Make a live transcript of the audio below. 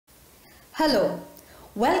Hello,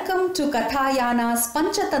 welcome to Yaana's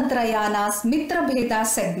Panchatantra Yaana's Mitrabheda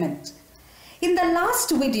segment. In the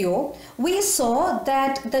last video, we saw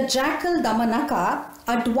that the jackal Damanaka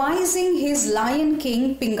advising his lion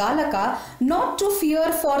king Pingalaka not to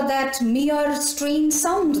fear for that mere strange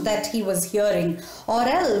sound that he was hearing, or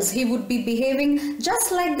else he would be behaving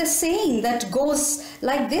just like the saying that goes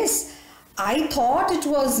like this: I thought it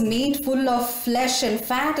was made full of flesh and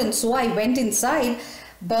fat, and so I went inside,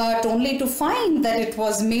 but only to find that it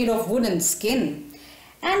was made of wood and skin.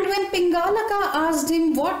 And when Pingalaka asked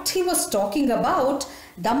him what he was talking about,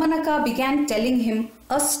 Damanaka began telling him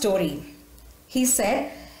a story. He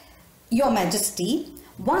said, "Your Majesty,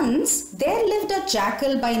 once there lived a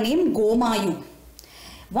jackal by name Gomayu.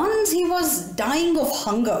 Once he was dying of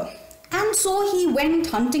hunger, and so he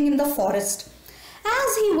went hunting in the forest.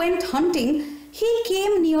 As he went hunting, he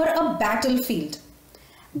came near a battlefield.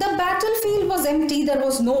 The battlefield was empty, there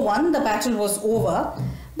was no one, the battle was over.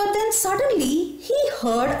 But then suddenly he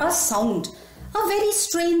heard a sound, a very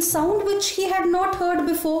strange sound which he had not heard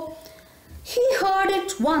before. He heard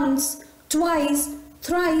it once, twice,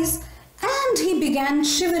 thrice, and he began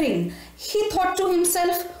shivering. He thought to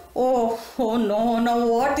himself, oh no,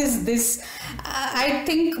 what is this? I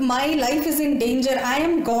think my life is in danger. I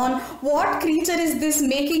am gone. What creature is this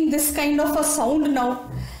making this kind of a sound now?"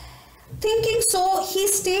 Thinking so, he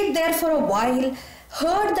stayed there for a while,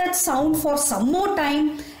 heard that sound for some more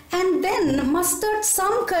time, and then mustered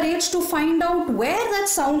some courage to find out where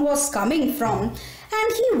that sound was coming from,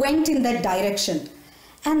 and he went in that direction.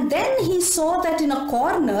 And then he saw that in a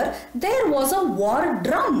corner there was a war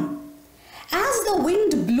drum. As the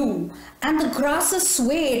wind blew and the grasses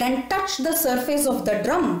swayed and touched the surface of the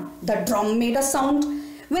drum made a sound.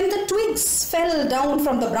 When the twigs fell down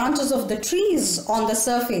from the branches of the trees on the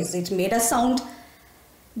surface, it made a sound.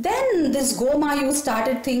 Then this Gomayu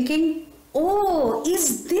started thinking, oh,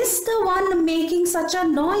 is this the one making such a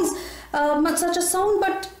noise, such a sound?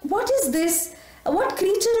 But what is this? What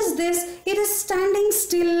creature is this? It is standing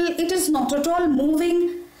still. It is not at all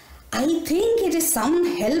moving. I think it is some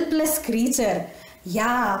helpless creature.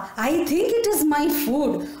 Yeah, I think it is my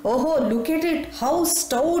food. Oh, look at it, how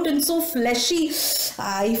stout and so fleshy.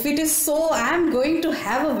 If it is so, I am going to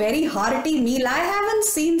have a very hearty meal. I haven't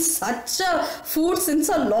seen such a food since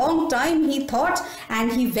a long time, he thought,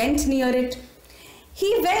 and he went near it.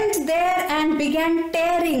 He went there and began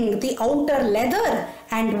tearing the outer leather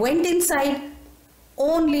and went inside,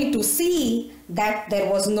 only to see that there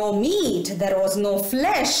was no meat, there was no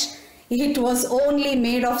flesh. It was only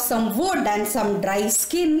made of some wood and some dry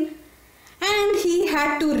skin, and he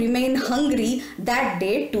had to remain hungry that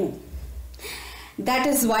day too. That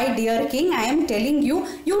is why, dear king, I am telling you,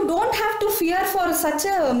 you don't have to fear for such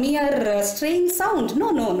a mere strange sound.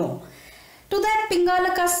 No. To that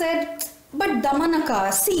Pingalaka said, but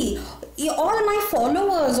Damanaka, see, all my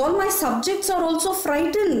followers, all my subjects are also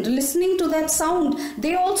frightened listening to that sound.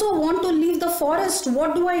 They also want to leave the forest.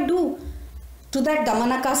 What do I do? To that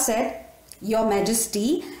Damanaka said, Your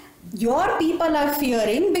Majesty, your people are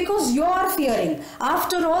fearing because you are fearing.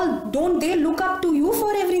 After all, don't they look up to you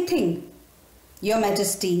for everything? Your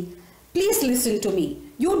Majesty, please listen to me.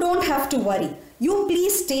 You don't have to worry. You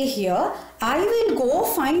please stay here. I will go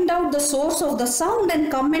find out the source of the sound and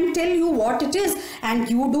come and tell you what it is, and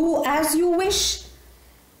you do as you wish.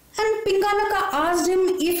 And Pingalaka asked him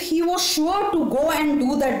if he was sure to go and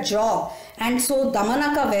do that job. And so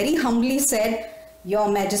Damanaka very humbly said, Your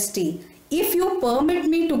Majesty, if you permit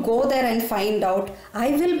me to go there and find out,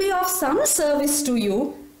 I will be of some service to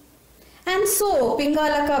you. And so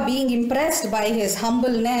Pingalaka, being impressed by his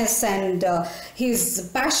humbleness and his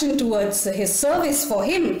passion towards his service for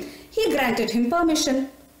him, he granted him permission.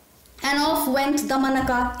 And off went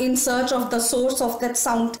Damanaka in search of the source of that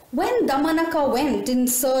sound. When Damanaka went in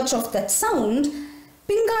search of that sound,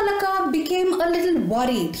 Pingalaka became a little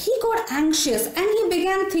worried. He got anxious and he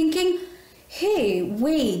began thinking, hey,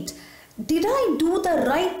 wait, did I do the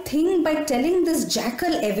right thing by telling this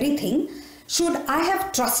jackal everything? Should I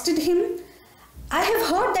have trusted him? I have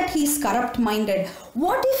heard that he is corrupt-minded.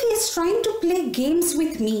 What if he is trying to play games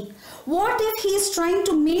with me? What if he is trying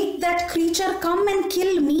to make that creature come and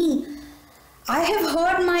kill me? I have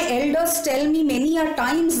heard my elders tell me many a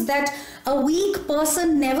times that a weak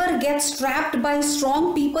person never gets trapped by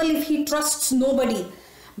strong people if he trusts nobody.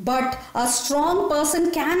 But a strong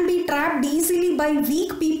person can be trapped easily by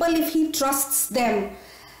weak people if he trusts them.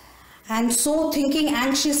 And so, thinking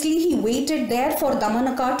anxiously, he waited there for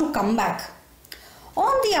Damanaka to come back.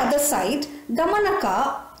 On the other side,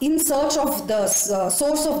 Damanaka, in search of the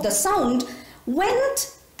source of the sound,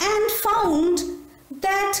 went and found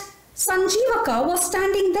that Sanjeevaka was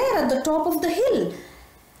standing there at the top of the hill.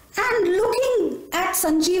 And looking at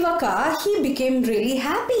Sanjeevaka, he became really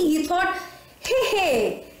happy. He thought,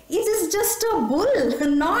 hey, it is just a bull,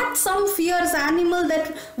 not some fierce animal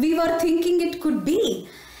that we were thinking it could be.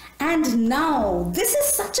 And now, this is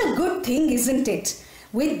such a good thing, isn't it?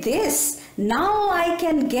 With this, now I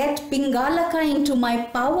can get Pingalaka into my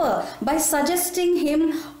power by suggesting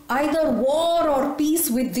him either war or peace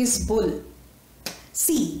with this bull.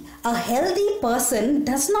 See, a healthy person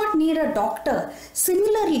does not need a doctor.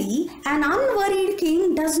 Similarly, an unworried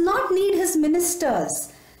king does not need his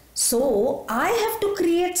ministers. So, I have to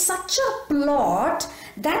create such a plot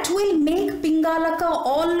that will make Pingalaka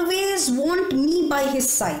always want me by his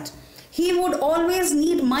side. He would always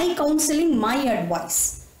need my counseling, my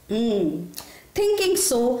advice. Thinking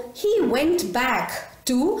so, he went back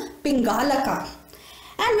to Pingalaka.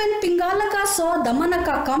 And when Pingalaka saw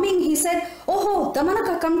Damanaka coming, he said, "Oh,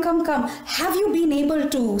 Damanaka, come. Have you been able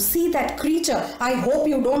to see that creature? I hope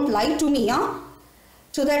you don't lie to me, huh?"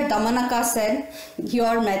 To that Damanaka said,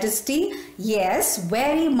 "Your Majesty, yes,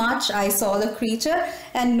 very much I saw the creature,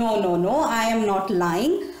 and no, I am not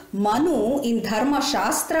lying. Manu in Dharma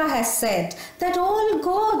Shastra has said that all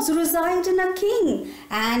gods reside in a king,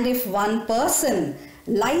 and if one person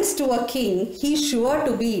lies to a king, he is sure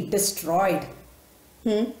to be destroyed."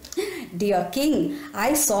 Dear king,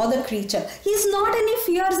 I saw the creature. He is not any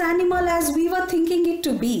fierce animal as we were thinking it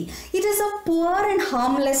to be. It is a poor and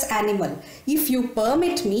harmless animal. If you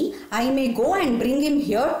permit me, I may go and bring him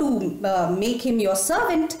here to make him your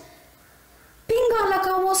servant.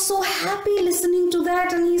 Pingalaka was so happy listening to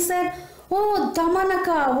that, and he said, "Oh,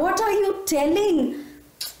 Damanaka, what are you telling?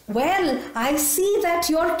 Well, I see that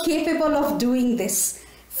you are capable of doing this.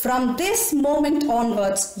 From this moment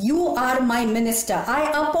onwards, you are my minister. I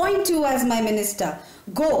appoint you as my minister.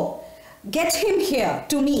 Go, get him here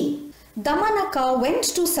to me." Damanaka went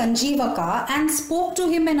to Sanjeevaka and spoke to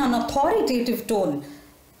him in an authoritative tone.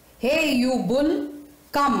 "Hey, you bull,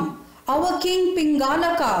 come. Our king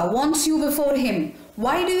Pingalaka wants you before him.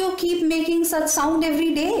 Why do you keep making such sound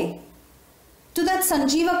every day?" To that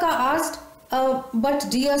Sanjeevaka asked, "But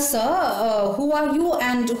dear sir, who are you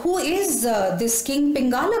and who is this king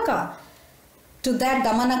Pingalaka?" To that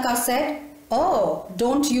Damanaka said, "Oh,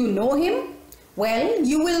 don't you know him? Well,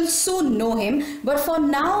 you will soon know him, but for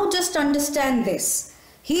now just understand this.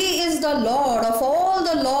 He is the lord of all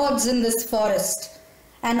the lords in this forest,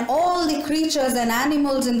 and all the creatures and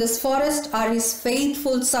animals in this forest are his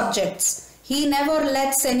faithful subjects. He never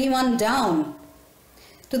lets anyone down."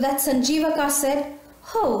 To that Sanjeevaka said,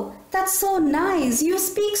 "Oh, that's so nice. You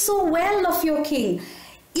speak so well of your king.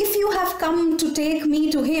 If you have come to take me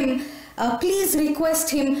to him, please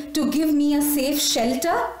request him to give me a safe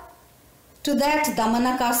shelter." To that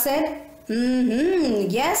Damanaka said,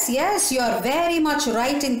 Yes, you are very much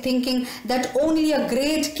right in thinking that only a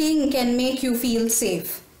great king can make you feel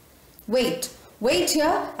safe. Wait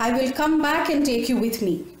here, I will come back and take you with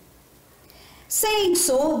me." Saying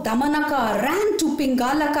so, Damanaka ran to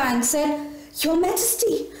Pingalaka and said, Your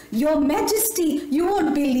Majesty, you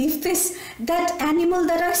won't believe this. That animal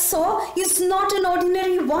that I saw is not an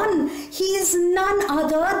ordinary one. He is none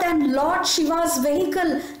other than Lord Shiva's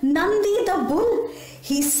vehicle, Nandi the bull.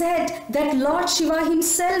 He said that Lord Shiva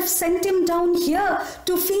himself sent him down here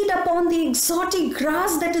to feed upon the exotic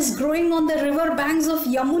grass that is growing on the river banks of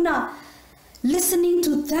Yamuna. Listening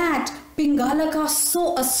to that, Pingalaka,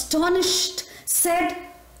 so astonished, said,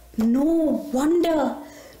 No wonder,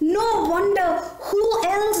 who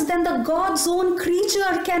else than the God's own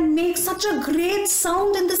creature can make such a great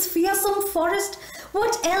sound in this fearsome forest?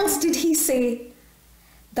 What else did he say?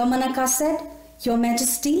 Damanaka said, Your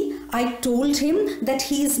Majesty, I told him that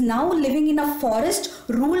he is now living in a forest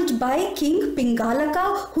ruled by King Pingalaka,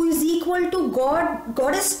 who is equal to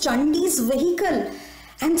Goddess Chandi's vehicle.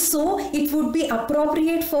 And so it would be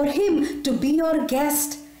appropriate for him to be your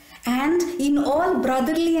guest. And in all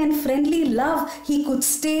brotherly and friendly love, he could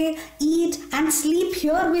stay, eat and sleep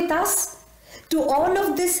here with us. To all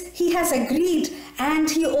of this he has agreed, and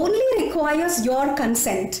he only requires your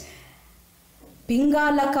consent.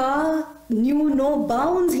 Pingalaka knew no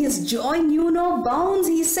bounds, his joy knew no bounds.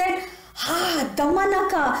 He said,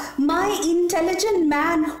 Damanaka, my intelligent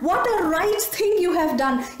man, what a right thing you have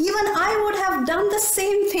done. Even I would have done the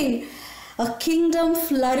same thing. A kingdom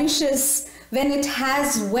flourishes when it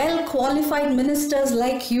has well-qualified ministers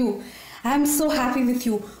like you. I am so happy with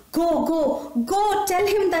you. Go, tell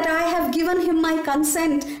him that I have given him my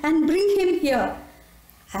consent and bring him here.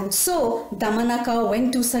 And so Damanaka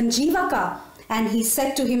went to Sanjeevaka and he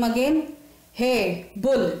said to him again, Hey,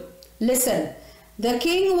 bull, listen. The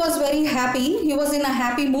king was very happy. He was in a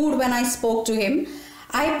happy mood when I spoke to him.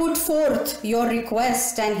 I put forth your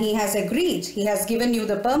request and he has agreed. He has given you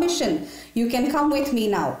the permission. You can come with me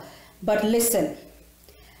now. But listen,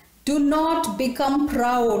 do not become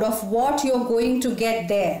proud of what you're going to get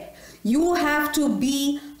there. You have to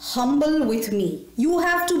be humble with me. You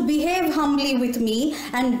have to behave humbly with me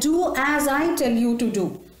and do as I tell you to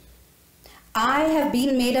do. I have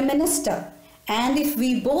been made a minister. And if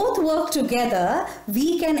we both work together,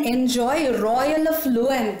 we can enjoy royal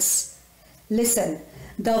affluence. Listen,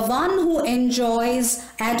 the one who enjoys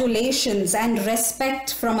adulations and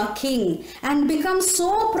respect from a king and becomes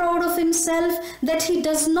so proud of himself that he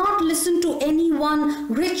does not listen to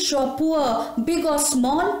anyone, rich or poor, big or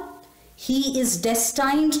small, he is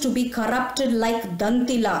destined to be corrupted like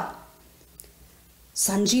Dantila.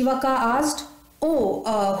 Sanjeevaka asked,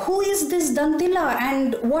 "Oh, who is this Dantila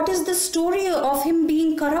and what is the story of him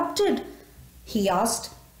being corrupted?" he asked.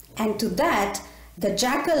 And to that, the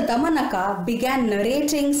jackal Damanaka began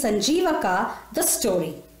narrating Sanjeevaka the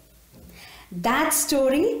story. That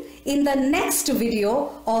story in the next video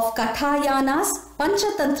of Kathayana's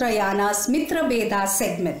Panchatantra Yana's Mitrabheda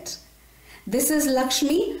segment. This is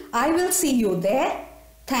Lakshmi. I will see you there.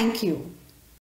 Thank you.